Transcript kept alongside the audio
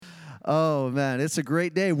Oh, man, it's a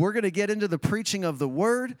great day. We're going to get into the preaching of the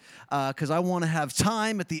Word because I want to have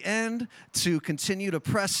time at the end to continue to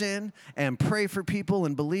press in and pray for people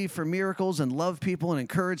and believe for miracles and love people and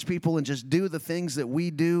encourage people and just do the things that we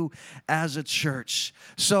do as a church.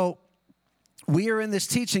 So we are in this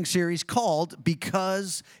teaching series called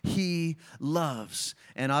Because He Loves.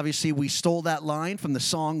 And obviously we stole that line from the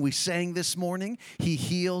song we sang this morning. He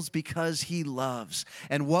heals because He loves.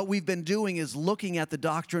 And what we've been doing is looking at the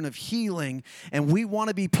doctrine of healing. And we want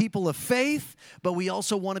to be people of faith, but we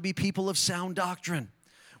also want to be people of sound doctrine.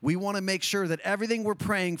 We want to make sure that everything we're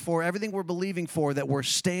praying for, everything we're believing for, that we're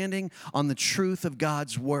standing on the truth of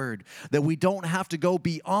God's Word. That we don't have to go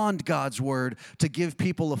beyond God's Word to give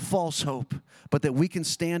people a false hope, but that we can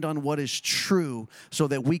stand on what is true so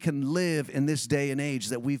that we can live in this day and age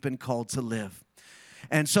that we've been called to live.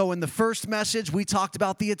 And so in the first message, we talked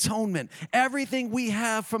about the atonement. Everything we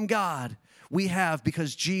have from God, we have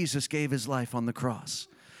because Jesus gave His life on the cross.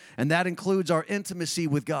 And that includes our intimacy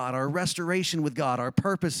with God, our restoration with God, our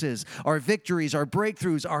purposes, our victories, our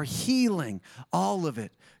breakthroughs, our healing. All of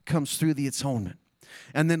it comes through the atonement.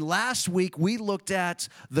 And then last week, we looked at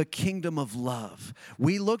the kingdom of love.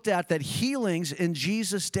 We looked at that healings in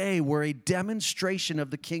Jesus' day were a demonstration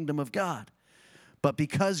of the kingdom of God. But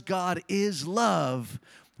because God is love,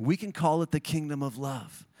 we can call it the kingdom of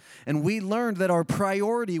love. And we learned that our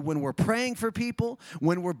priority when we're praying for people,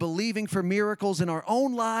 when we're believing for miracles in our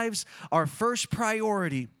own lives, our first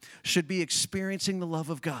priority should be experiencing the love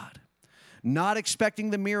of God. Not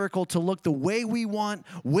expecting the miracle to look the way we want,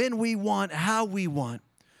 when we want, how we want.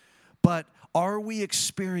 But are we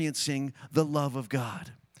experiencing the love of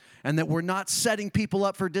God? And that we're not setting people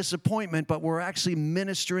up for disappointment, but we're actually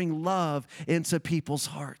ministering love into people's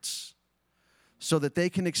hearts so that they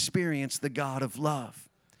can experience the God of love.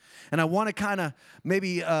 And I want to kind of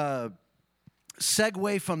maybe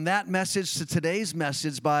segue from that message to today's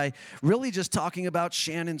message by really just talking about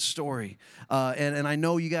Shannon's story. And I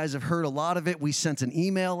know you guys have heard a lot of it. We sent an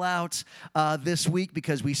email out this week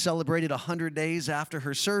because we celebrated 100 days after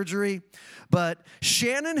her surgery. But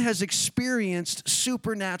Shannon has experienced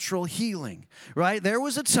supernatural healing, right? There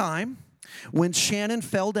was a time when Shannon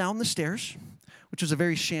fell down the stairs, which was a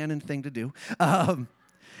very Shannon thing to do,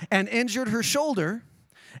 and injured her shoulder.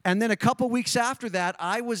 And then a couple weeks after that,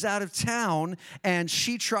 I was out of town, and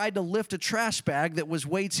she tried to lift a trash bag that was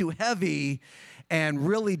way too heavy and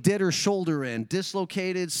really did her shoulder in,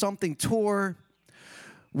 dislocated, something tore.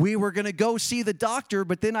 We were going to go see the doctor,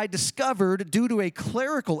 but then I discovered, due to a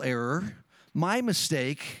clerical error, my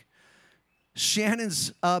mistake,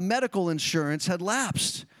 Shannon's medical insurance had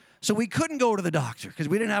lapsed. So we couldn't go to the doctor because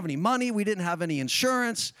we didn't have any money. We didn't have any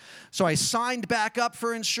insurance. So I signed back up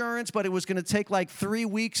for insurance, but it was going to take like 3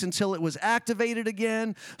 weeks until it was activated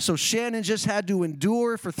again. So Shannon just had to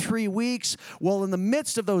endure for 3 weeks. Well, in the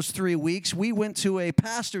midst of those 3 weeks, we went to a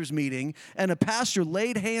pastor's meeting, and a pastor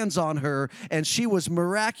laid hands on her, and she was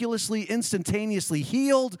miraculously, instantaneously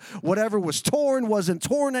healed. Whatever was torn wasn't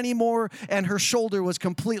torn anymore, and her shoulder was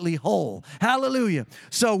completely whole. Hallelujah.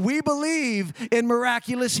 So we believe in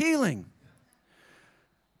miraculous healing.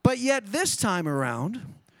 But yet this time around,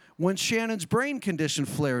 when Shannon's brain condition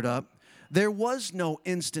flared up, there was no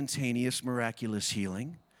instantaneous miraculous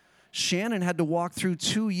healing. Shannon had to walk through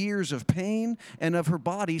 2 years of pain and of her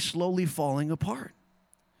body slowly falling apart.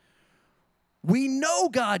 We know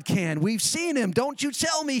God can. We've seen Him. Don't you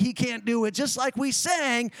tell me He can't do it, just like we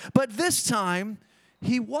sang, but this time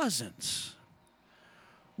He wasn't.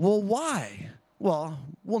 Well, why? Well,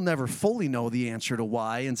 we'll never fully know the answer to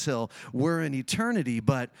why until we're in eternity.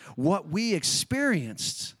 But what we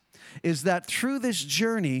experienced is that through this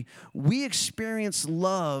journey, we experienced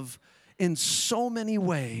love in so many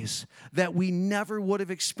ways that we never would have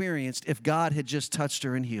experienced if God had just touched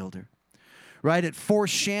her and healed her. Right? It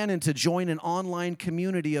forced Shannon to join an online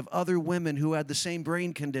community of other women who had the same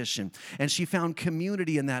brain condition. And she found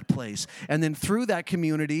community in that place. And then through that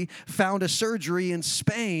community, found a surgery in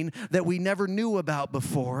Spain that we never knew about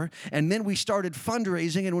before. And then we started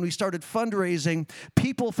fundraising. And when we started fundraising,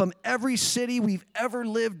 people from every city we've ever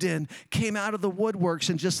lived in came out of the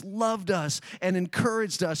woodworks and just loved us and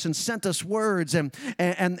encouraged us and sent us words and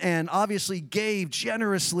obviously gave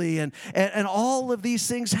generously. And all of these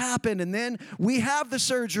things happened. And then we have the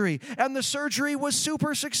surgery, and the surgery was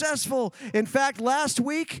super successful. In fact, last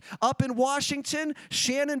week up in Washington,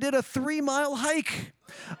 Shannon did a 3-mile hike,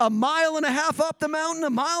 1.5 miles up the mountain,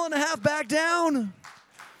 1.5 miles back down.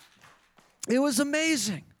 It was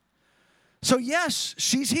amazing. So yes,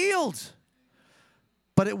 she's healed.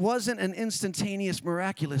 But it wasn't an instantaneous,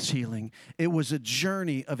 miraculous healing. It was a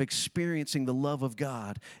journey of experiencing the love of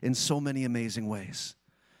God in so many amazing ways.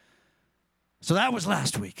 So that was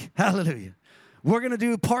last week. Hallelujah. We're going to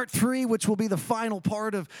do part 3, which will be the final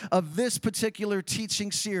part of this particular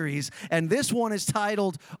teaching series. And this one is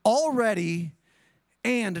titled, Already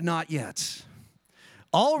and Not Yet.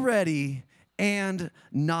 Already and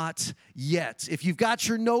not yet. If you've got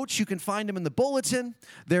your notes, you can find them in the bulletin.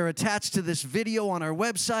 They're attached to this video on our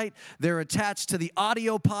website. They're attached to the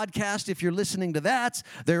audio podcast if you're listening to that.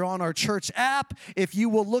 They're on our church app. If you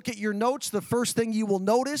will look at your notes, the first thing you will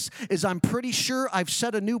notice is I'm pretty sure I've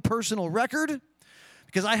set a new personal record,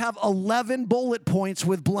 because I have 11 bullet points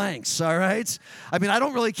with blanks, all right? I mean, I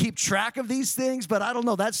don't really keep track of these things, but I don't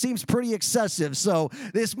know. That seems pretty excessive, so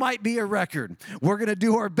this might be a record. We're going to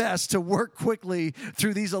do our best to work quickly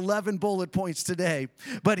through these 11 bullet points today.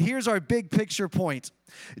 But here's our big picture point.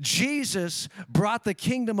 Jesus brought the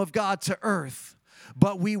kingdom of God to earth,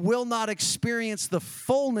 but we will not experience the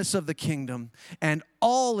fullness of the kingdom and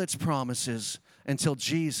all its promises until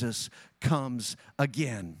Jesus comes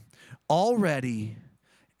again. Already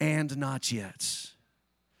and not yet.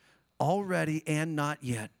 Already and not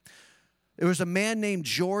yet. There was a man named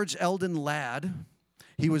George Eldon Ladd.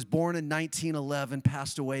 He was born in 1911,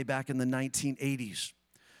 passed away back in the 1980s.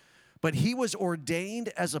 But he was ordained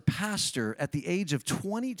as a pastor at the age of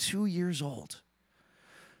 22 years old.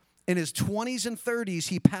 In his 20s and 30s,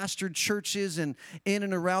 he pastored churches in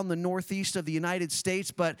and around the northeast of the United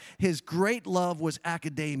States, but his great love was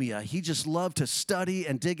academia. He just loved to study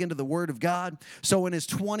and dig into the Word of God. So in his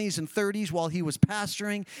 20s and 30s, while he was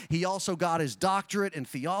pastoring, he also got his doctorate in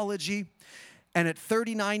theology. And at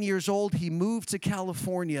 39 years old, he moved to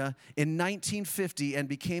California in 1950 and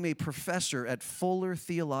became a professor at Fuller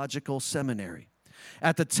Theological Seminary.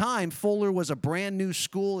 At the time, Fuller was a brand new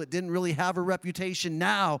school. It didn't really have a reputation.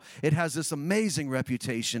 Now it has this amazing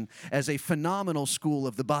reputation as a phenomenal school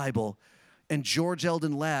of the Bible. And George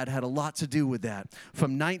Eldon Ladd had a lot to do with that.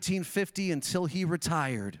 From 1950 until he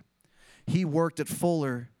retired, he worked at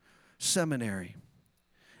Fuller Seminary.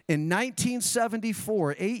 In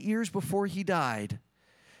 1974, 8 years before he died,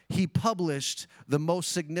 he published the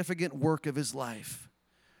most significant work of his life.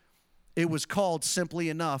 It was called, simply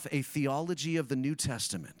enough, A Theology of the New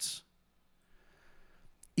Testament.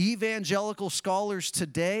 Evangelical scholars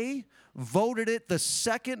today voted it the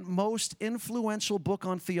second most influential book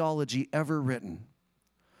on theology ever written.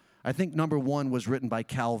 I think number 1 was written by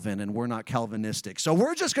Calvin, and we're not Calvinistic. So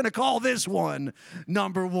we're just going to call this one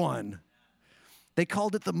number 1. They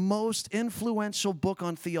called it the most influential book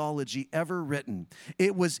on theology ever written.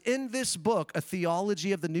 It was in this book, A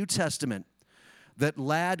Theology of the New Testament, that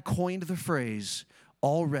Ladd coined the phrase,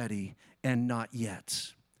 already and not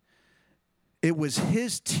yet. It was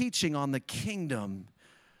his teaching on the kingdom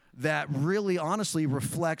that really honestly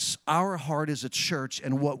reflects our heart as a church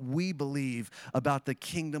and what we believe about the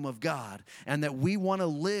kingdom of God, and that we want to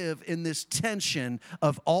live in this tension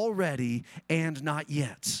of already and not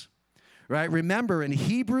yet. Right? Remember, in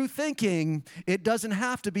Hebrew thinking, it doesn't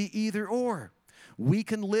have to be either or. We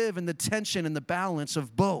can live in the tension and the balance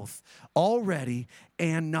of both, already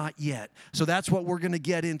and not yet. So that's what we're going to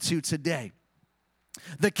get into today.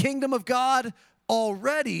 The kingdom of God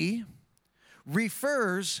already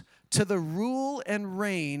refers to the rule and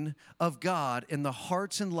reign of God in the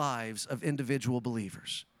hearts and lives of individual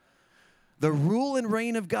believers. The rule and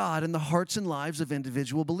reign of God in the hearts and lives of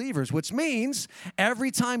individual believers, which means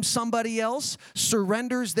every time somebody else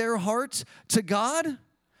surrenders their heart to God,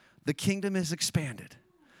 the kingdom is expanded,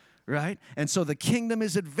 right? And so the kingdom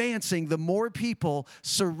is advancing. The more people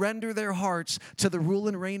surrender their hearts to the rule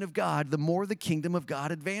and reign of God, the more the kingdom of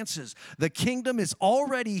God advances. The kingdom is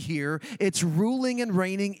already here. It's ruling and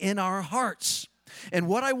reigning in our hearts. And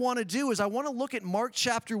what I want to do is I want to look at Mark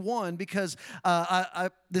chapter 1, because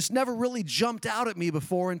this never really jumped out at me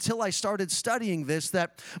before until I started studying this,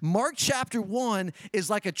 that Mark chapter 1 is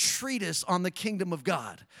like a treatise on the kingdom of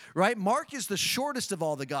God, right? Mark is the shortest of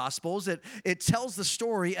all the Gospels. It tells the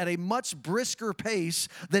story at a much brisker pace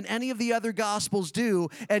than any of the other Gospels do,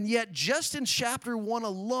 and yet just in chapter 1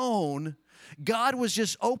 alone, God was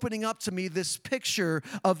just opening up to me this picture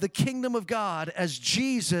of the kingdom of God as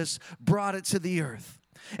Jesus brought it to the earth.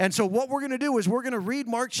 And so what we're going to do is we're going to read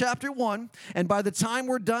Mark chapter 1, and by the time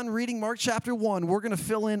we're done reading Mark chapter 1, we're going to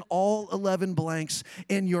fill in all 11 blanks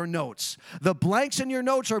in your notes. The blanks in your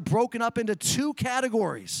notes are broken up into 2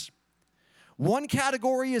 categories. One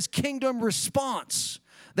category is kingdom response.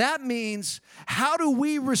 That means, how do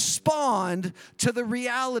we respond to the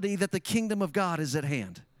reality that the kingdom of God is at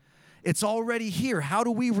hand? It's already here. How do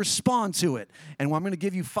we respond to it? And I'm going to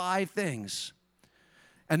give you 5 things.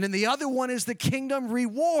 And then the other one is the kingdom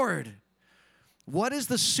reward. What is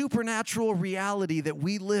the supernatural reality that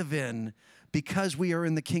we live in because we are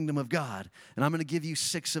in the kingdom of God. And I'm going to give you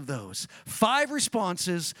 6 of those. 5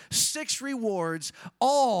 responses, 6 rewards,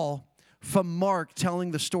 all from Mark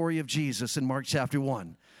telling the story of Jesus in Mark chapter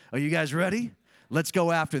 1. Are you guys ready? Let's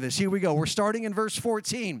go after this. Here we go. We're starting in verse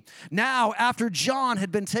 14. Now, after John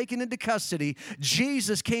had been taken into custody,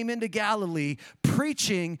 Jesus came into Galilee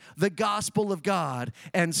preaching the gospel of God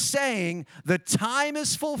and saying, the time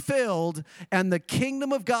is fulfilled and the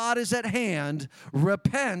kingdom of God is at hand.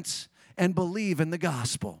 Repent and believe in the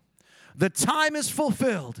gospel. The time is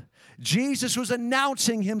fulfilled. Jesus was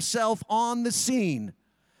announcing himself on the scene.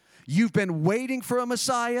 You've been waiting for a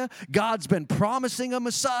Messiah. God's been promising a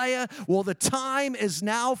Messiah. Well, the time is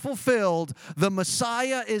now fulfilled. The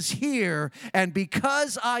Messiah is here. And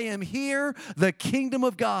because I am here, the kingdom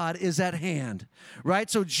of God is at hand. Right?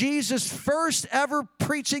 So Jesus' first ever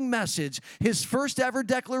preaching message, his first ever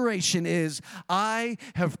declaration is, I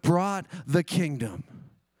have brought the kingdom.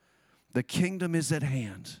 The kingdom is at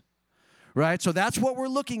hand. Right? So that's what we're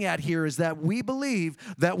looking at here, is that we believe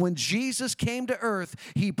that when Jesus came to earth,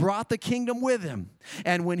 he brought the kingdom with him.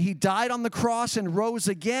 And when he died on the cross and rose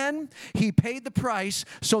again, he paid the price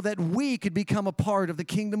so that we could become a part of the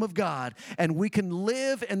kingdom of God and we can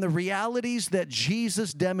live in the realities that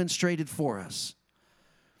Jesus demonstrated for us.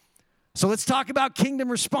 So let's talk about kingdom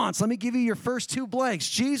response. Let me give you your first 2 blanks.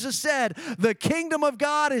 Jesus said, the kingdom of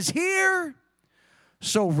God is here,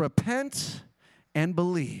 so repent and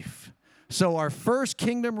believe. So our first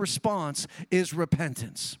kingdom response is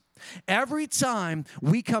repentance. Every time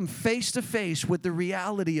we come face to face with the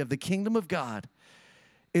reality of the kingdom of God,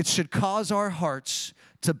 it should cause our hearts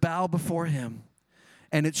to bow before him.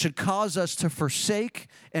 And it should cause us to forsake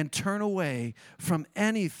and turn away from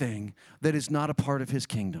anything that is not a part of his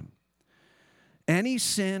kingdom. Any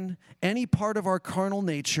sin, any part of our carnal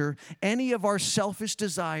nature, any of our selfish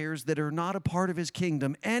desires that are not a part of his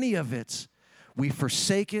kingdom, any of it, we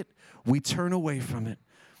forsake it. We turn away from it.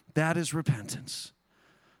 That is repentance.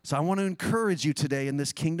 So I want to encourage you today in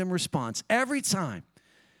this kingdom response. Every time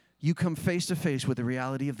you come face to face with the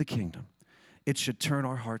reality of the kingdom, it should turn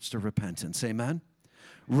our hearts to repentance. Amen?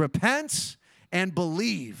 Repent and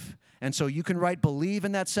believe. And so you can write believe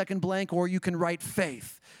in that second blank, or you can write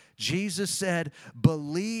faith. Jesus said,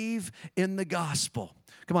 believe in the gospel.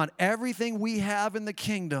 Come on, everything we have in the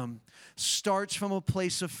kingdom starts from a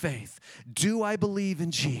place of faith. Do I believe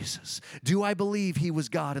in Jesus? Do I believe he was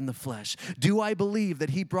God in the flesh? Do I believe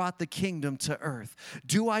that he brought the kingdom to earth?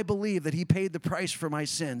 Do I believe that he paid the price for my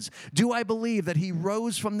sins? Do I believe that he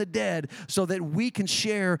rose from the dead so that we can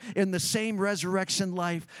share in the same resurrection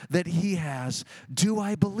life that he has? Do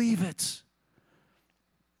I believe it?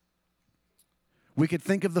 We could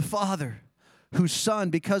think of the father whose son,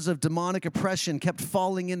 because of demonic oppression, kept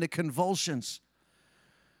falling into convulsions.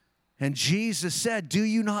 And Jesus said, do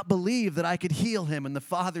you not believe that I could heal him? And the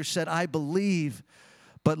father said, I believe,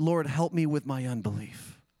 but Lord, help me with my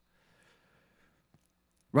unbelief.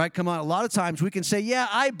 Right? Come on. A lot of times we can say, yeah,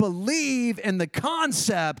 I believe in the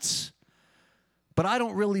concepts, but I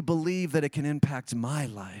don't really believe that it can impact my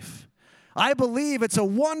life. I believe it's a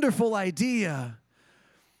wonderful idea,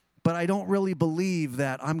 but I don't really believe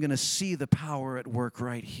that I'm going to see the power at work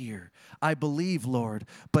right here. I believe, Lord,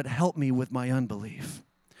 but help me with my unbelief.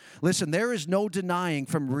 Listen, there is no denying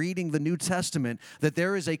from reading the New Testament that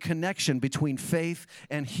there is a connection between faith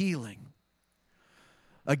and healing.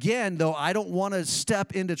 Again, though, I don't want to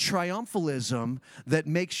step into triumphalism that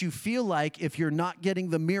makes you feel like if you're not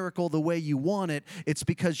getting the miracle the way you want it, it's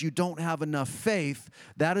because you don't have enough faith.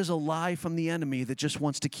 That is a lie from the enemy that just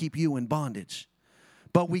wants to keep you in bondage.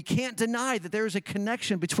 But we can't deny that there is a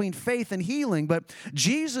connection between faith and healing. But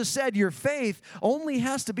Jesus said your faith only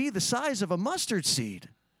has to be the size of a mustard seed.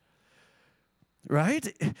 Right?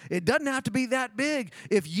 It doesn't have to be that big.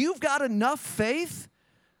 If you've got enough faith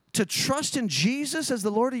to trust in Jesus as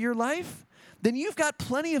the Lord of your life, then you've got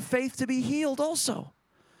plenty of faith to be healed also.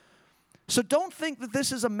 So don't think that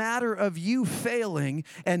this is a matter of you failing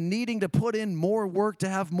and needing to put in more work to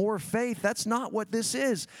have more faith. That's not what this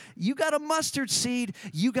is. You got a mustard seed.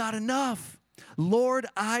 You got enough. Lord,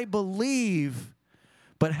 I believe,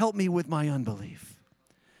 but help me with my unbelief.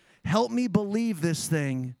 Help me believe this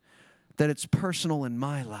thing, that it's personal in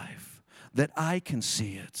my life, that I can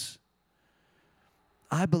see it.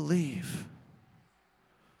 I believe.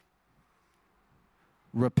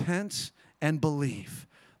 Repent and believe.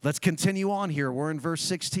 Let's continue on here. We're in verse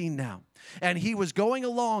 16 now. And he was going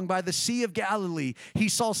along by the Sea of Galilee. He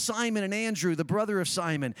saw Simon and Andrew, the brother of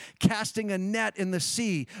Simon, casting a net in the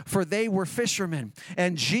sea, for they were fishermen.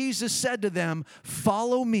 And Jesus said to them,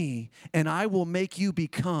 "Follow me, and I will make you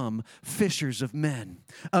become fishers of men."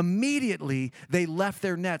 Immediately they left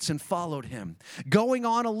their nets and followed him. Going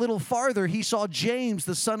on a little farther, he saw James,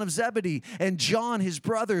 the son of Zebedee, and John, his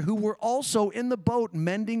brother, who were also in the boat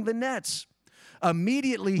mending the nets.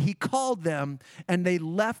 Immediately he called them, and they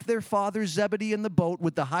left their father Zebedee in the boat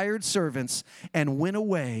with the hired servants and went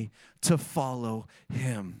away to follow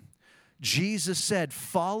him. Jesus said,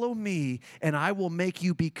 "Follow me, and I will make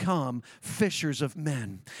you become fishers of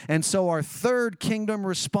men." And so our third kingdom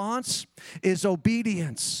response is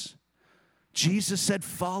obedience. Jesus said,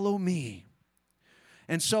 "Follow me."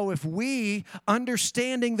 And so if we,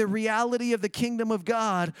 understanding the reality of the kingdom of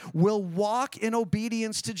God, will walk in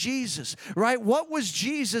obedience to Jesus, right? What was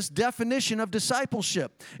Jesus' definition of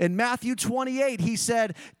discipleship? In Matthew 28, he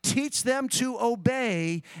said, "Teach them to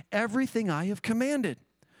obey everything I have commanded."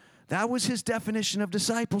 That was his definition of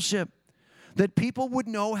discipleship, that people would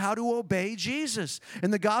know how to obey Jesus.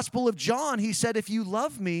 In the Gospel of John, he said, "If you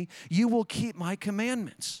love me, you will keep my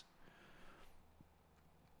commandments."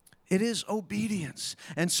 It is obedience.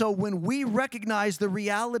 And so when we recognize the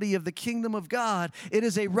reality of the kingdom of God, it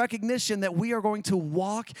is a recognition that we are going to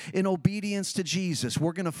walk in obedience to Jesus.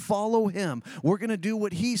 We're going to follow him. We're going to do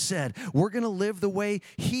what he said. We're going to live the way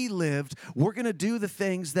he lived. We're going to do the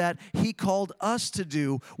things that he called us to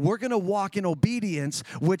do. We're going to walk in obedience,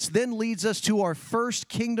 which then leads us to our first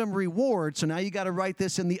kingdom reward. So now you got to write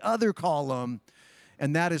this in the other column,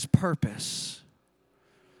 and that is purpose.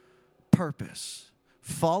 Purpose.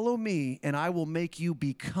 Follow me, and I will make you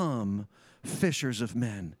become fishers of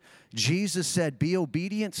men. Jesus said, be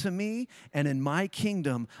obedient to me, and in my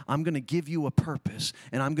kingdom, I'm going to give you a purpose,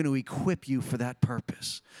 and I'm going to equip you for that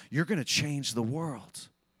purpose. You're going to change the world.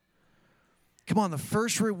 Come on, the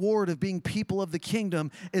first reward of being people of the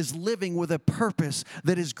kingdom is living with a purpose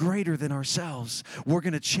that is greater than ourselves. We're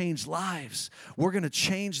going to change lives. We're going to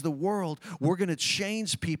change the world. We're going to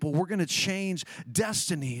change people. We're going to change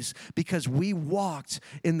destinies because we walked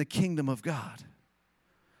in the kingdom of God.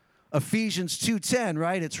 Ephesians 2:10,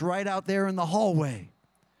 right? It's right out there in the hallway.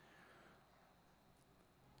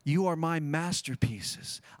 You are my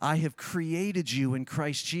masterpieces. I have created you in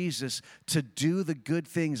Christ Jesus to do the good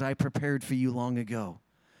things I prepared for you long ago.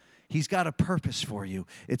 He's got a purpose for you.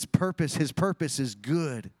 His purpose is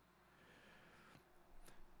good.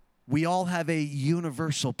 We all have a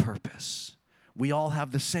universal purpose. We all have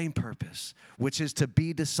the same purpose, which is to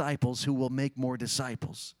be disciples who will make more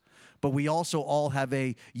disciples. But we also all have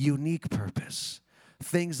a unique purpose.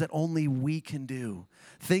 Things that only we can do.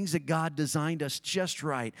 Things that God designed us just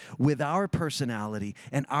right with our personality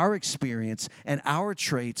and our experience and our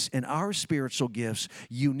traits and our spiritual gifts.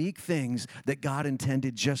 Unique things that God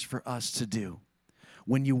intended just for us to do.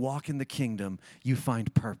 When you walk in the kingdom, you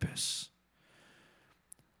find purpose.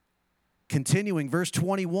 Continuing, verse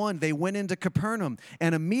 21, they went into Capernaum,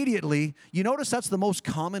 and immediately, you notice that's the most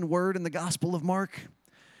common word in the Gospel of Mark?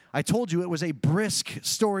 I told you it was a brisk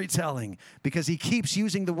storytelling because he keeps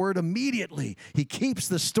using the word immediately. He keeps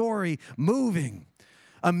the story moving.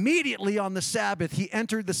 Immediately on the Sabbath, he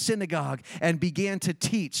entered the synagogue and began to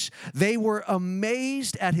teach. They were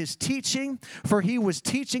amazed at his teaching, for he was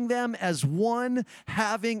teaching them as one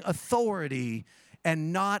having authority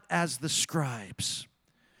and not as the scribes.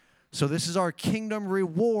 So this is our kingdom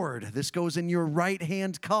reward. This goes in your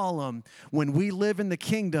right-hand column. When we live in the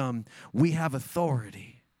kingdom, we have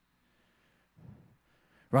authority.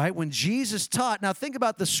 Right? When Jesus taught, now think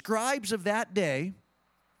about the scribes of that day.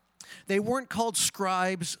 They weren't called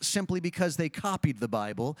scribes simply because they copied the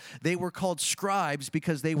Bible. They were called scribes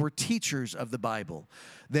because they were teachers of the Bible.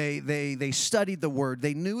 They studied the word.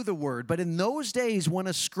 They knew the word. But in those days, when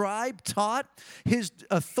a scribe taught, his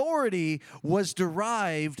authority was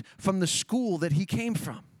derived from the school that he came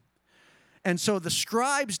from. And so the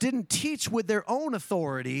scribes didn't teach with their own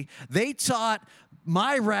authority. They taught,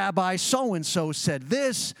 my rabbi so-and-so said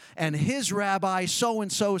this, and his rabbi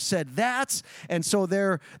so-and-so said that. And so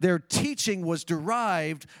their teaching was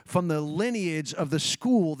derived from the lineage of the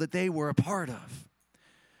school that they were a part of.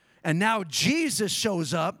 And now Jesus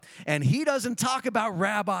shows up, and he doesn't talk about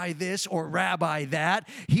rabbi this or rabbi that.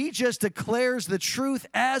 He just declares the truth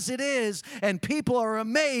as it is, and people are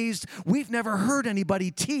amazed. We've never heard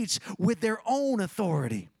anybody teach with their own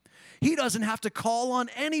authority. He doesn't have to call on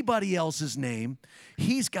anybody else's name.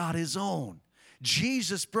 He's got his own.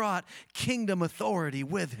 Jesus brought kingdom authority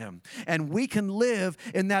with him. And we can live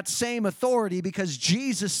in that same authority because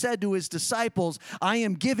Jesus said to his disciples, I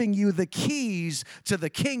am giving you the keys to the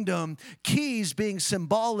kingdom. Keys being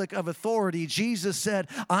symbolic of authority. Jesus said,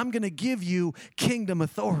 I'm going to give you kingdom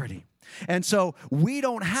authority. And so we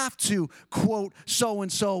don't have to quote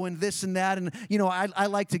so-and-so and this and that. And, I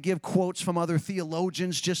like to give quotes from other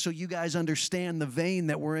theologians just so you guys understand the vein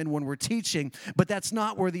that we're in when we're teaching. But that's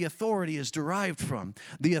not where the authority is derived from.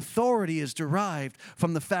 The authority is derived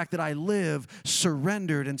from the fact that I live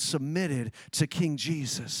surrendered and submitted to King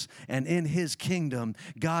Jesus. And in his kingdom,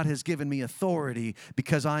 God has given me authority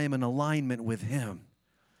because I am in alignment with him.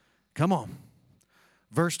 Come on.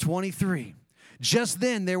 Verse 23. Just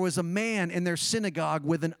then there was a man in their synagogue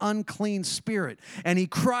with an unclean spirit, and he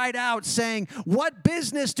cried out, saying, what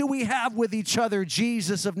business do we have with each other,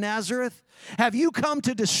 Jesus of Nazareth? Have you come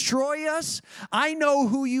to destroy us? I know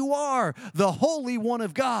who you are, the Holy One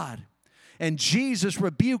of God. And Jesus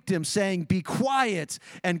rebuked him, saying, be quiet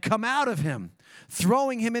and come out of him.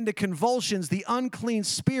 Throwing him into convulsions, the unclean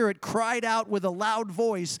spirit cried out with a loud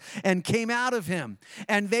voice and came out of him.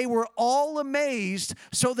 And they were all amazed,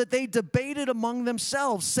 so that they debated among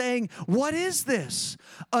themselves, saying, what is this?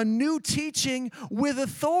 A new teaching with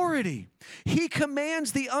authority. He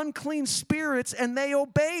commands the unclean spirits, and they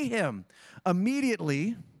obey him.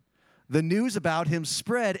 Immediately, the news about him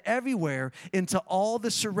spread everywhere into all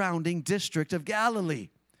the surrounding district of Galilee.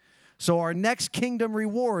 So our next kingdom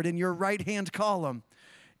reward in your right-hand column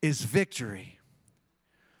is victory.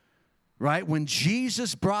 Right? When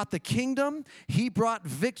Jesus brought the kingdom, he brought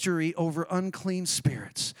victory over unclean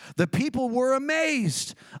spirits. The people were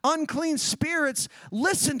amazed. Unclean spirits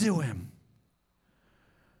listened to him.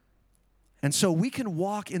 And so we can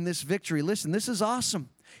walk in this victory. Listen, this is awesome.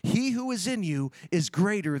 He who is in you is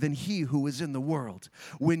greater than he who is in the world.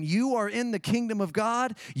 When you are in the kingdom of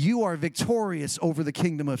God, you are victorious over the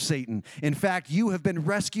kingdom of Satan. In fact, you have been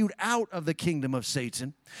rescued out of the kingdom of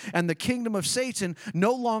Satan. And the kingdom of Satan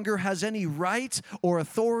no longer has any right or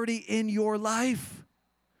authority in your life.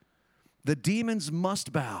 The demons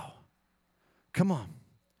must bow. Come on.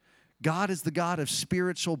 God is the God of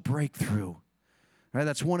spiritual breakthrough. Right,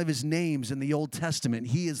 that's one of his names in the Old Testament.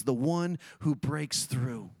 He is the one who breaks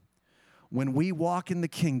through. When we walk in the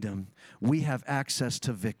kingdom, we have access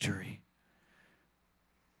to victory.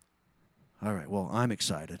 All right, well, I'm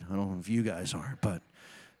excited. I don't know if you guys are, but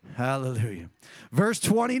hallelujah. Verse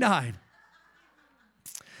 29.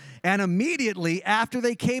 And immediately after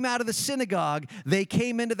they came out of the synagogue, they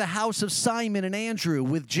came into the house of Simon and Andrew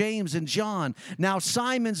with James and John. Now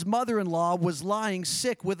Simon's mother-in-law was lying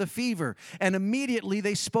sick with a fever, and immediately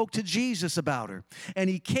they spoke to Jesus about her. And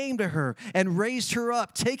he came to her and raised her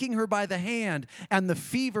up, taking her by the hand, and the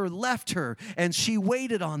fever left her, and she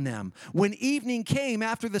waited on them. When evening came,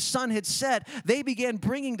 after the sun had set, they began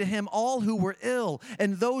bringing to him all who were ill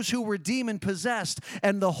and those who were demon-possessed,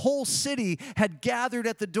 and the whole city had gathered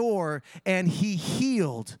at the door. And he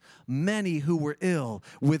healed many who were ill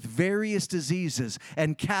with various diseases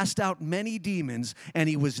and cast out many demons, and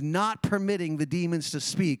he was not permitting the demons to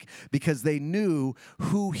speak because they knew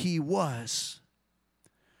who he was.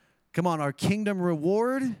 Come on, our kingdom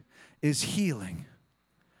reward is healing.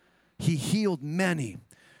 He healed many.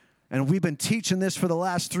 And we've been teaching this for the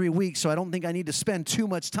last 3 weeks, so I don't think I need to spend too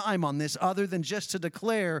much time on this other than just to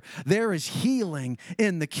declare there is healing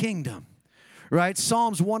in the kingdom. Right?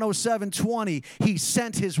 Psalms 107:20, he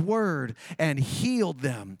sent his word and healed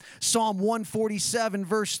them. Psalm 147,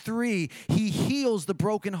 verse 3, he heals the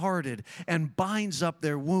brokenhearted and binds up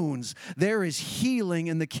their wounds. There is healing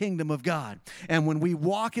in the kingdom of God. And when we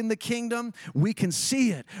walk in the kingdom, we can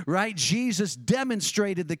see it, right? Jesus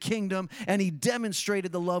demonstrated the kingdom, and he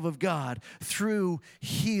demonstrated the love of God through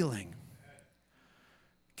healing.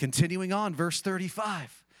 Continuing on, verse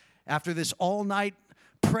 35. After this all-night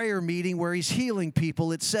prayer meeting where he's healing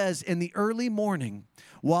people, it says, in the early morning,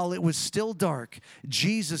 while it was still dark,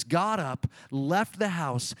 Jesus got up, left the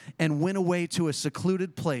house, and went away to a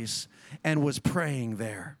secluded place and was praying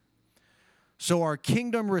there. So our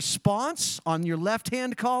kingdom response on your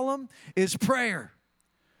left-hand column is prayer.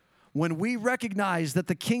 When we recognize that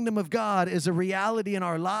the kingdom of God is a reality in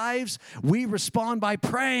our lives, we respond by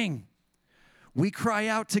praying. We cry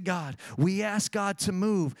out to God. We ask God to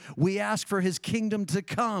move. We ask for his kingdom to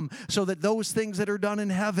come so that those things that are done in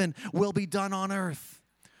heaven will be done on earth.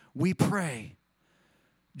 We pray.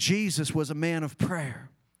 Jesus was a man of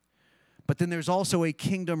prayer. But then there's also a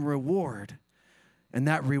kingdom reward, and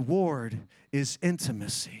that reward is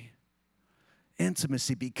intimacy.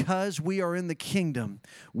 Intimacy. Because we are in the kingdom,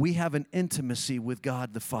 we have an intimacy with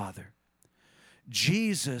God the Father.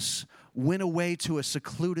 Jesus went away to a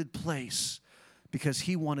secluded place because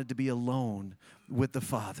he wanted to be alone with the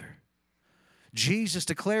Father. Jesus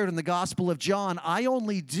declared in the Gospel of John, I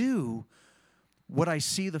only do what I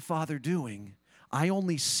see the Father doing. I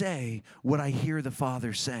only say what I hear the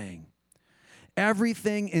Father saying.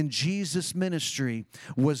 Everything in Jesus' ministry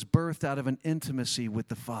was birthed out of an intimacy with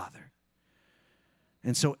the Father.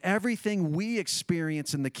 And so everything we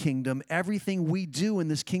experience in the kingdom, everything we do in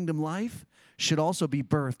this kingdom life, should also be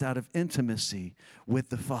birthed out of intimacy with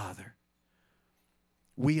the Father.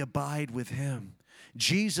 We abide with him.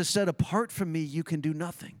 Jesus said, apart from me, you can do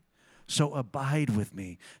nothing. So abide with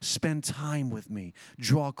me. Spend time with me.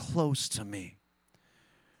 Draw close to me.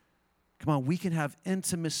 Come on, we can have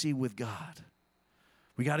intimacy with God.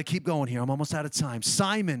 We got to keep going here. I'm almost out of time.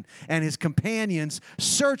 Simon and his companions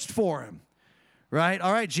searched for him. Right?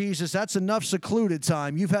 All right, Jesus, that's enough secluded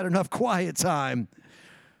time. You've had enough quiet time.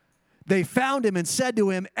 They found him and said to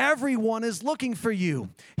him, everyone is looking for you.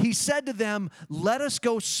 He said to them, let us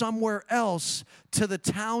go somewhere else to the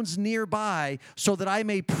towns nearby so that I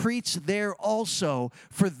may preach there also,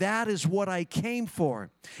 for that is what I came for.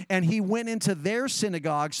 And he went into their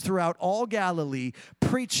synagogues throughout all Galilee,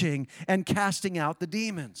 preaching and casting out the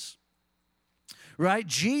demons. Right?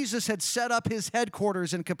 Jesus had set up his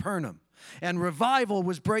headquarters in Capernaum. And revival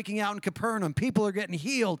was breaking out in Capernaum. People are getting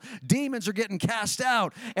healed. Demons are getting cast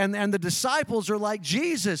out. And the disciples are like,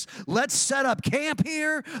 Jesus, let's set up camp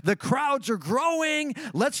here. The crowds are growing.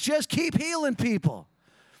 Let's just keep healing people.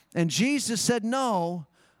 And Jesus said, no,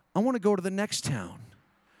 I want to go to the next town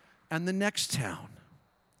and the next town.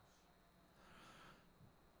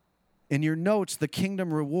 In your notes, the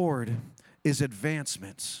kingdom reward is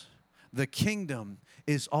advancement. The kingdom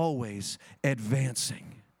is always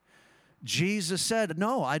advancing. Jesus said,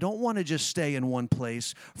 no, I don't want to just stay in one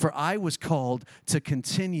place, for I was called to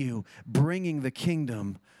continue bringing the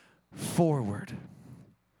kingdom forward.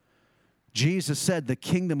 Jesus said the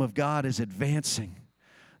kingdom of God is advancing.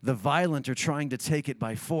 The violent are trying to take it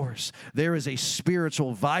by force. There is a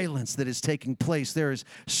spiritual violence that is taking place. There is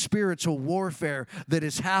spiritual warfare that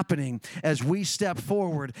is happening as we step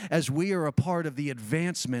forward, as we are a part of the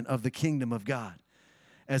advancement of the kingdom of God.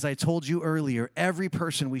 As I told you earlier, every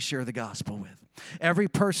person we share the gospel with, every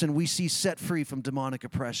person we see set free from demonic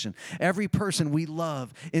oppression, every person we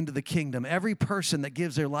love into the kingdom, every person that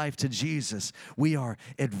gives their life to Jesus, we are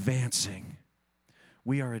advancing.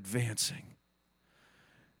 We are advancing.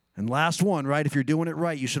 And last one, right? If you're doing it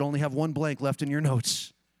right, you should only have one blank left in your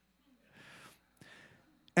notes.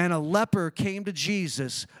 And a leper came to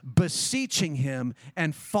Jesus, beseeching him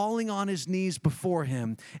and falling on his knees before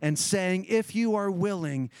him and saying, if you are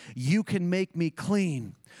willing, you can make me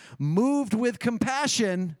clean. Moved with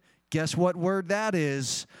compassion, guess what word that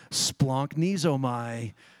is?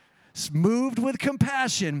 Splanchnizomai. Moved with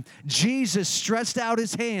compassion, Jesus stretched out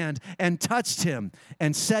his hand and touched him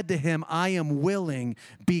and said to him, I am willing,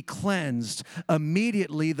 be cleansed.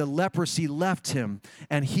 Immediately the leprosy left him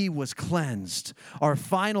and he was cleansed. Our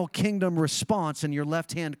final kingdom response in your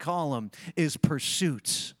left-hand column is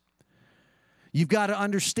pursuit. You've got to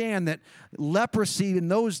understand that leprosy in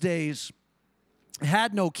those days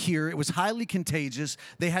had no cure. It was highly contagious.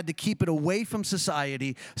 They had to keep it away from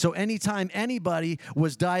society. So anytime anybody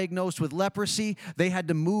was diagnosed with leprosy, they had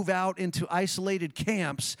to move out into isolated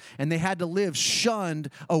camps, and they had to live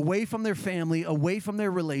shunned away from their family, away from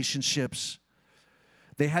their relationships.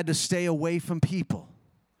 They had to stay away from people.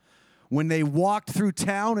 When they walked through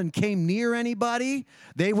town and came near anybody,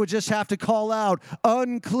 they would just have to call out,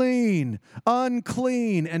 unclean,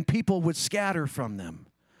 unclean, and people would scatter from them.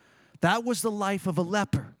 That was the life of a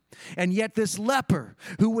leper. And yet this leper,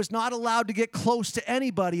 who was not allowed to get close to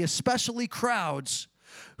anybody, especially crowds,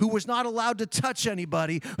 who was not allowed to touch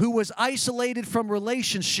anybody, who was isolated from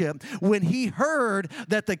relationship, when he heard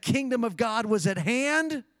that the kingdom of God was at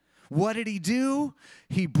hand, what did he do?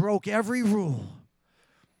 He broke every rule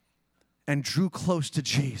and drew close to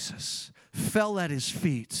Jesus, fell at his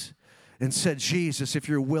feet, and said, Jesus, if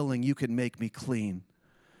you're willing, you can make me clean.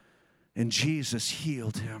 And Jesus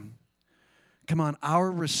healed him. Come on, our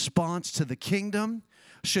response to the kingdom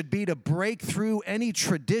should be to break through any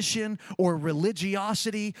tradition or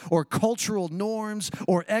religiosity or cultural norms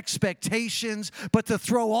or expectations, but to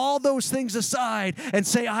throw all those things aside and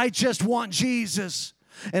say, I just want Jesus,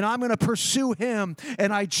 and I'm going to pursue him,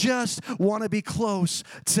 and I just want to be close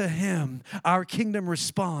to him. Our kingdom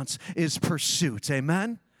response is pursuit.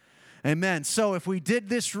 Amen? Amen. So if we did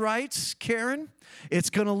this right, Karen, it's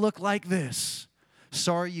going to look like this.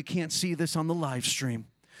 Sorry you can't see this on the live stream.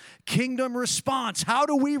 Kingdom response. How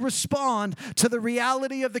do we respond to the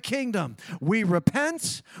reality of the kingdom? We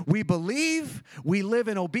repent, we believe, we live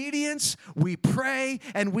in obedience, we pray,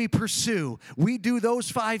 and we pursue. We do those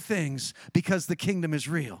 5 things because the kingdom is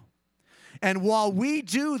real. And while we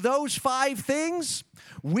do those 5 things,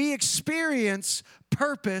 we experience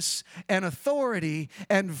purpose and authority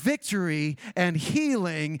and victory and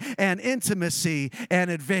healing and intimacy and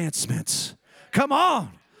advancements. Come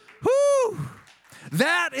on. Woo!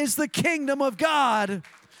 That is the kingdom of God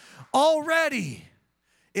already.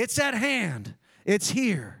 It's at hand. It's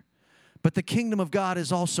here. But the kingdom of God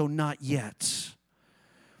is also not yet.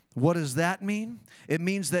 What does that mean? It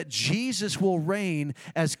means that Jesus will reign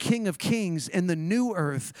as King of Kings in the new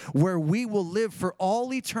earth, where we will live for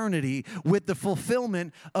all eternity with the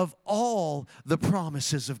fulfillment of all the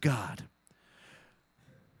promises of God.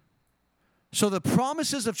 So the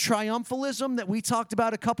promises of triumphalism that we talked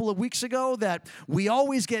about a couple of weeks ago, that we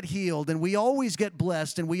always get healed and we always get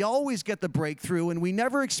blessed and we always get the breakthrough and we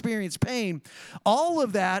never experience pain, all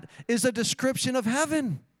of that is a description of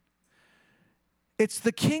heaven. It's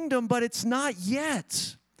the kingdom, but it's not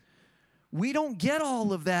yet. We don't get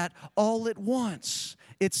all of that all at once.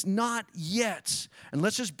 It's not yet. And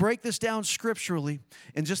let's just break this down scripturally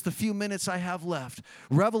in just the few minutes I have left.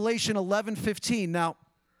 Revelation 11:15. Now,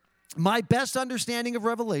 my best understanding of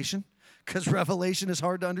Revelation, because Revelation is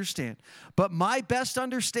hard to understand, but my best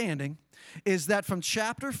understanding is that from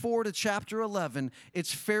chapter 4 to chapter 11,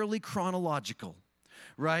 it's fairly chronological,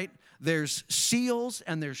 right? There's seals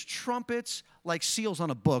and there's trumpets, like seals on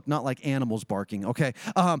a book, not like animals barking, okay?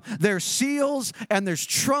 There's seals and there's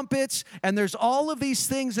trumpets and there's all of these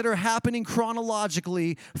things that are happening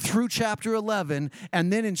chronologically through chapter 11.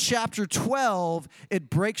 And then in chapter 12, it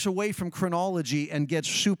breaks away from chronology and gets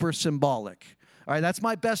super symbolic. All right, that's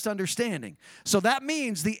my best understanding. So that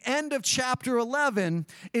means the end of chapter 11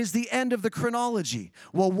 is the end of the chronology.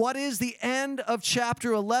 Well, what is the end of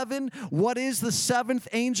chapter 11? What is the 7th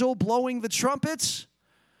angel blowing the trumpets?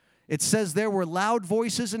 It says there were loud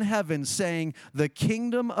voices in heaven saying, the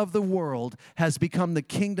kingdom of the world has become the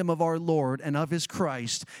kingdom of our Lord and of his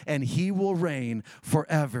Christ, and he will reign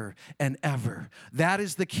forever and ever. That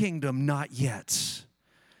is the kingdom not yet.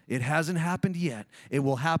 It hasn't happened yet. It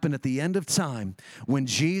will happen at the end of time when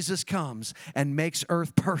Jesus comes and makes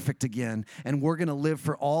earth perfect again, and we're going to live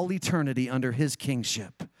for all eternity under his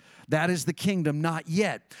kingship. That is the kingdom not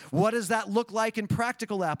yet. What does that look like in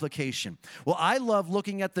practical application? Well, I love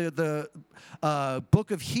looking at the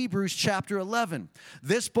book of Hebrews chapter 11.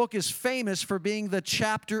 This book is famous for being the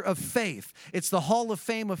chapter of faith. It's the hall of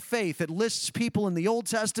fame of faith. It lists people in the Old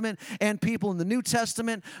Testament and people in the New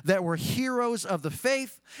Testament that were heroes of the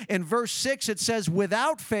faith. In verse 6, it says,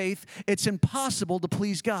 without faith, it's impossible to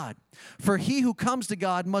please God. For he who comes to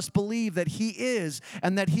God must believe that he is,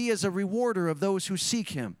 and that he is a rewarder of those who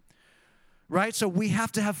seek him. Right? So we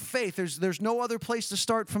have to have faith. There's no other place to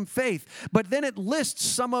start from faith. But then it lists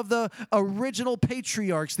some of the original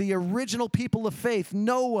patriarchs, the original people of faith,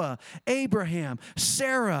 Noah, Abraham,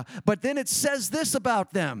 Sarah. But then it says this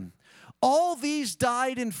about them. All these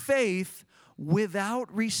died in faith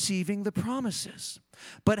without receiving the promises,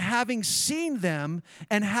 but having seen them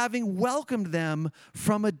and having welcomed them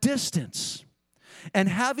from a distance, and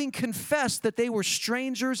having confessed that they were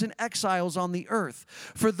strangers and exiles on the earth.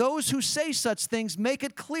 For those who say such things make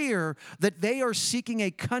it clear that they are seeking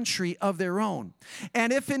a country of their own.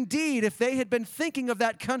 And if they had been thinking of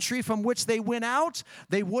that country from which they went out,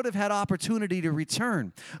 they would have had opportunity to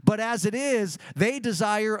return. But as it is, they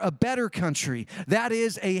desire a better country, that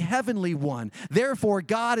is a heavenly one. Therefore,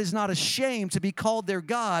 God is not ashamed to be called their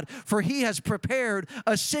God, for he has prepared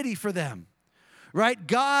a city for them. Right?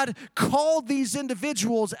 God called these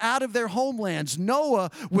individuals out of their homelands. Noah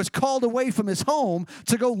was called away from his home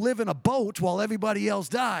to go live in a boat while everybody else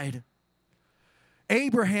died.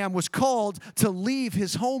 Abraham was called to leave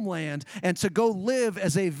his homeland and to go live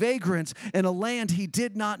as a vagrant in a land he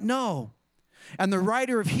did not know. And the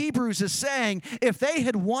writer of Hebrews is saying, if they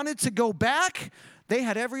had wanted to go back, they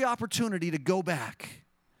had every opportunity to go back.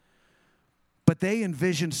 But they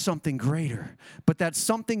envisioned something greater. But that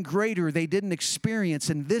something greater they didn't experience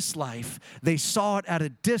in this life. They saw it at a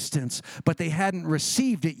distance, but they hadn't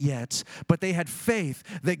received it yet. But they had faith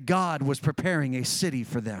that God was preparing a city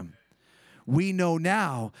for them. We know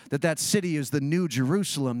now that that city is the New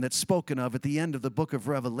Jerusalem that's spoken of at the end of the book of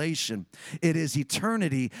Revelation. It is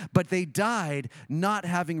eternity, but they died not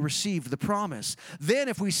having received the promise. Then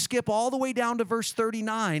if we skip all the way down to verse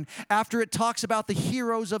 39, after it talks about the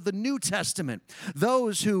heroes of the New Testament,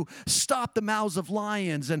 those who stopped the mouths of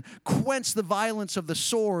lions and quenched the violence of the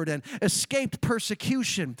sword and escaped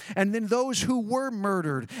persecution, and then those who were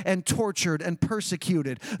murdered and tortured and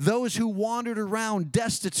persecuted, those who wandered around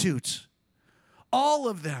destitute, all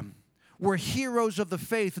of them were heroes of the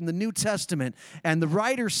faith in the New Testament. And the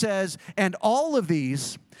writer says, and all of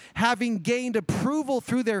these, having gained approval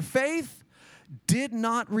through their faith, did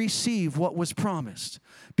not receive what was promised,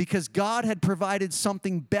 because God had provided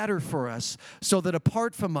something better for us, so that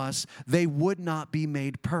apart from us, they would not be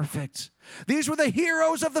made perfect. These were the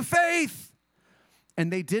heroes of the faith,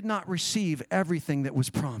 and they did not receive everything that was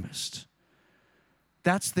promised.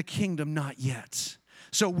 That's the kingdom not yet.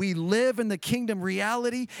 So we live in the kingdom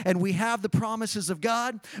reality, and we have the promises of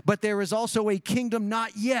God, but there is also a kingdom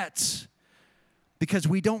not yet, because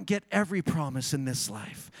we don't get every promise in this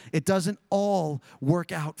life. It doesn't all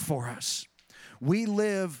work out for us. We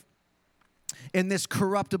live in this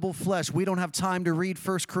corruptible flesh. We don't have time to read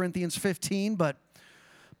 1 Corinthians 15, but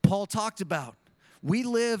Paul talked about we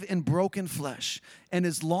live in broken flesh. And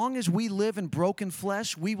as long as we live in broken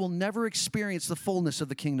flesh, we will never experience the fullness of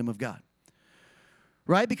the kingdom of God.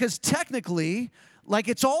 Right? Because technically, like,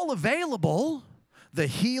 it's all available. The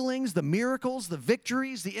healings, the miracles, the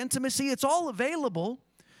victories, the intimacy, it's all available.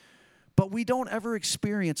 But we don't ever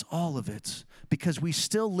experience all of it because we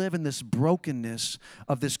still live in this brokenness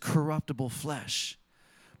of this corruptible flesh.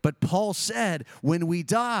 But Paul said, when we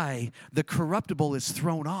die, the corruptible is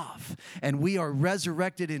thrown off, and we are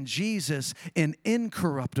resurrected in Jesus in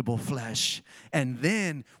incorruptible flesh, and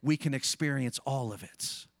then we can experience all of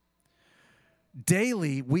it.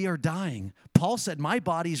 Daily, we are dying. Paul said, my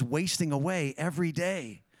body's wasting away every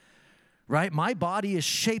day, right? My body is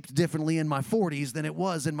shaped differently in my 40s than it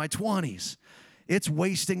was in my 20s. It's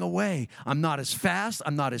wasting away. I'm not as fast.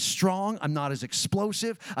 I'm not as strong. I'm not as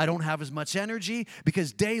explosive. I don't have as much energy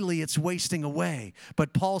because daily it's wasting away.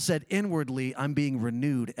 But Paul said, inwardly, I'm being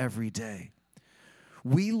renewed every day.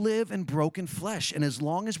 We live in broken flesh, and as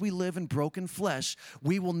long as we live in broken flesh,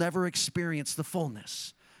 we will never experience the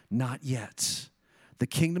fullness. Not yet. The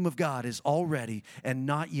kingdom of God is already and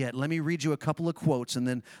not yet. Let me read you a couple of quotes, and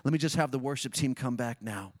then let me just have the worship team come back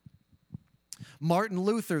now. Martin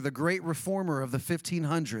Luther, the great reformer of the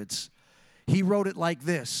 1500s, he wrote it like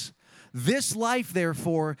this: this life,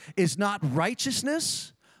 therefore, is not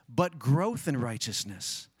righteousness, but growth in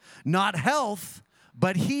righteousness. Not health,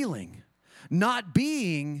 but healing. Not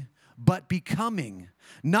being, but becoming.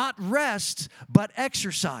 Not rest, but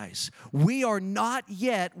exercise. We are not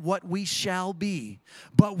yet what we shall be,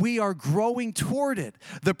 but we are growing toward it.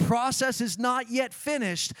 The process is not yet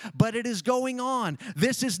finished, but it is going on.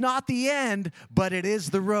 This is not the end, but it is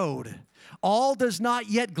the road. All does not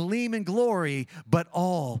yet gleam in glory, but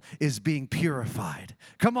all is being purified.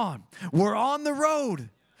 Come on, we're on the road.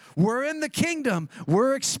 We're in the kingdom.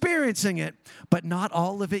 We're experiencing it, but not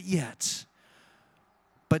all of it yet.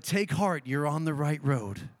 But take heart, you're on the right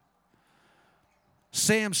road.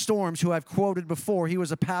 Sam Storms, who I've quoted before, he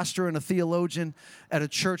was a pastor and a theologian at a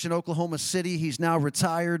church in Oklahoma City. He's now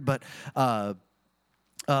retired, but a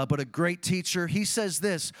great teacher. He says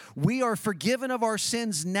this: we are forgiven of our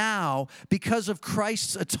sins now because of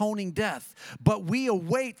Christ's atoning death, but we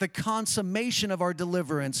await the consummation of our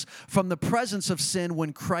deliverance from the presence of sin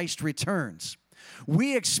when Christ returns.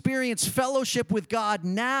 We experience fellowship with God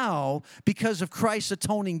now because of Christ's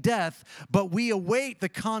atoning death, but we await the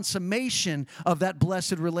consummation of that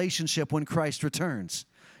blessed relationship when Christ returns.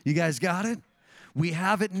 You guys got it? We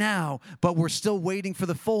have it now, but we're still waiting for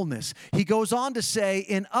the fullness. He goes on to say,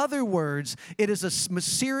 in other words, it is a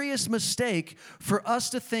serious mistake for us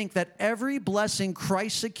to think that every blessing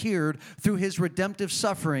Christ secured through his redemptive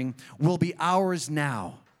suffering will be ours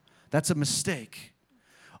now. That's a mistake.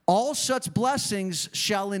 All such blessings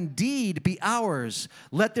shall indeed be ours.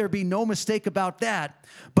 Let there be no mistake about that.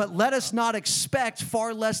 But let us not expect,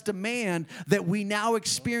 far less demand, that we now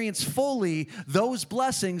experience fully those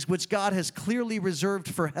blessings which God has clearly reserved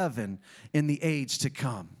for heaven in the age to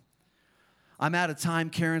come. I'm out of time,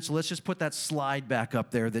 Karen, so let's just put that slide back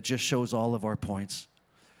up there that just shows all of our points.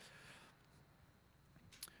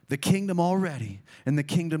 The kingdom already and the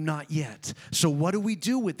kingdom not yet. So what do we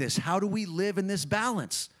do with this? How do we live in this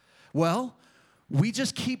balance? Well, we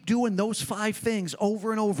just keep doing those 5 things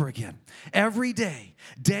over and over again. Every day,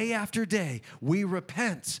 day after day, we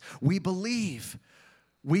repent, we believe,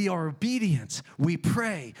 We are obedient. We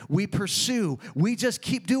pray. We pursue. We just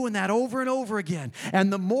keep doing that over and over again.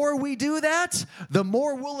 And the more we do that, the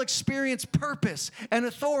more we'll experience purpose and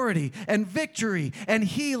authority and victory and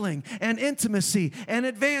healing and intimacy and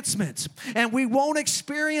advancement. And we won't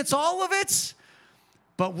experience all of it,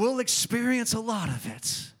 but we'll experience a lot of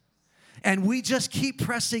it. And we just keep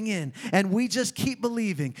pressing in, and we just keep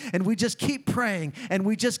believing, and we just keep praying, and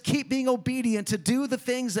we just keep being obedient to do the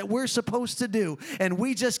things that we're supposed to do. And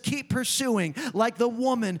we just keep pursuing, like the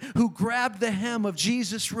woman who grabbed the hem of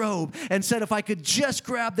Jesus' robe and said, if I could just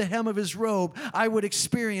grab the hem of his robe, I would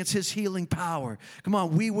experience his healing power. Come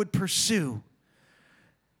on, we would pursue,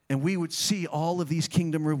 and we would see all of these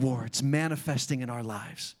kingdom rewards manifesting in our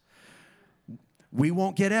lives. We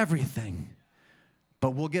won't get everything,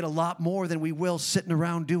 but we'll get a lot more than we will sitting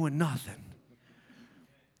around doing nothing.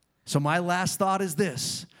 So my last thought is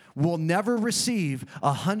this. We'll never receive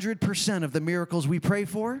 100% of the miracles we pray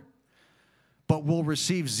for, but we'll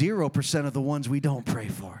receive 0% of the ones we don't pray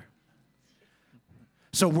for.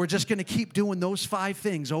 So we're just going to keep doing those 5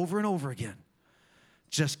 things over and over again.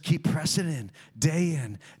 Just keep pressing in,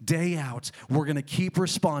 day out. We're going to keep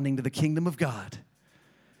responding to the kingdom of God.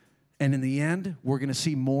 And in the end, we're going to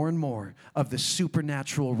see more and more of the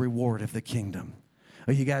supernatural reward of the kingdom.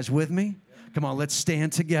 Are you guys with me? Come on, let's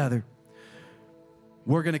stand together.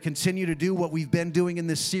 We're going to continue to do what we've been doing in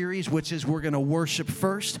this series, which is we're going to worship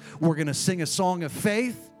first. We're going to sing a song of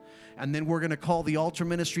faith. And then we're going to call the altar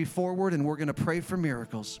ministry forward, and we're going to pray for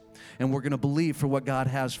miracles. And we're going to believe for what God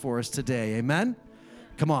has for us today. Amen?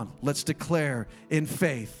 Come on, let's declare in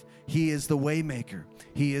faith, He is the way maker.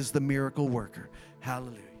 He is the miracle worker.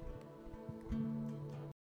 Hallelujah.